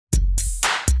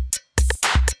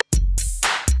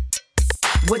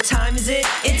What time is it?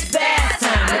 It's bath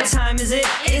time. What time is it?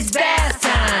 It's bath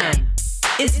time.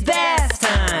 It's bath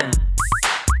time.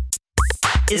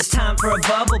 It's time for a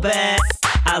bubble bath.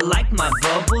 I like my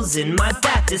bubbles in my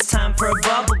bath. It's time for a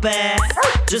bubble bath.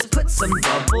 Just put some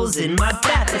bubbles in my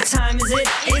bath. What time is it?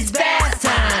 It's bath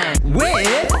time.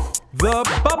 With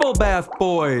the Bubble Bath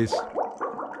Boys.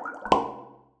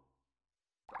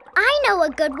 I know a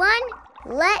good one.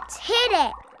 Let's hit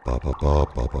it. Ba ba ba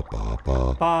ba ba ba ba.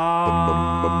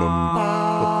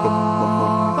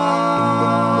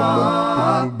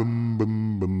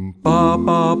 Baa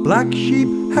Baa, black sheep,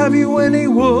 have you any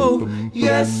wool?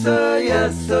 Yes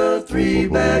sir, 3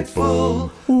 bags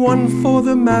full. One for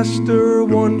the master,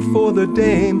 one for the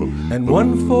dame, and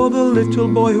one for the little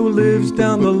boy who lives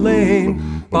down the lane.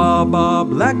 Baa Baa,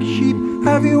 black sheep,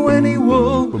 have you any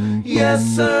wool? Yes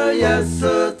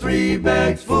sir, 3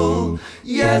 bags full.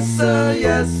 Yes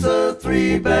sir,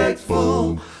 3 bags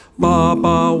full. Baa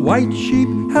Baa, white sheep,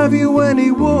 have you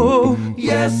any wool?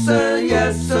 Yes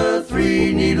sir,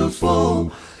 3 needles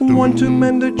full. One to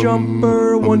mend a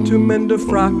jumper, one to mend a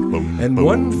frock, and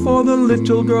one for the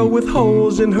little girl with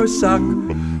holes in her sock.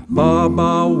 Baa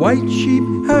Baa, white sheep,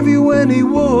 have you any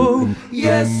wool?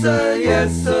 Yes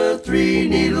sir, 3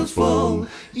 needles full.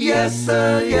 Yes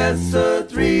sir,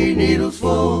 3 needles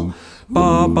full.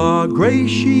 Baa Baa, gray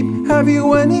sheep, have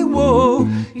you any wool?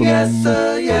 Yes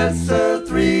sir,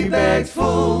 3 bags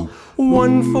full.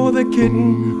 One for the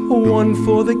kitten, one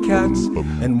for the cats,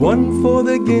 and one for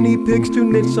the guinea pigs to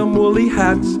knit some woolly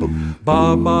hats.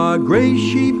 Baa Baa, gray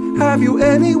sheep, have you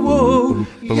any wool?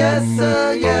 Yes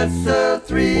sir,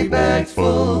 3 bags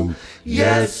full.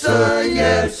 Yes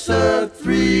sir,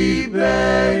 3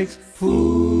 bags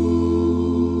full.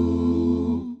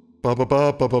 Ba ba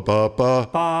ba ba ba ba ba.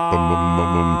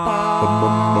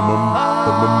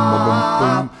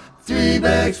 3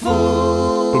 bags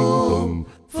full.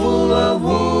 Full of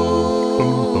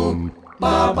wool.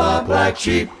 Baa Baa, black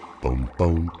sheep. Boom,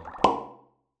 boom.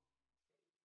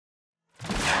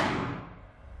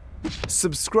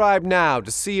 Subscribe now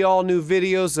to see all new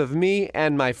videos of me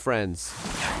and my friends.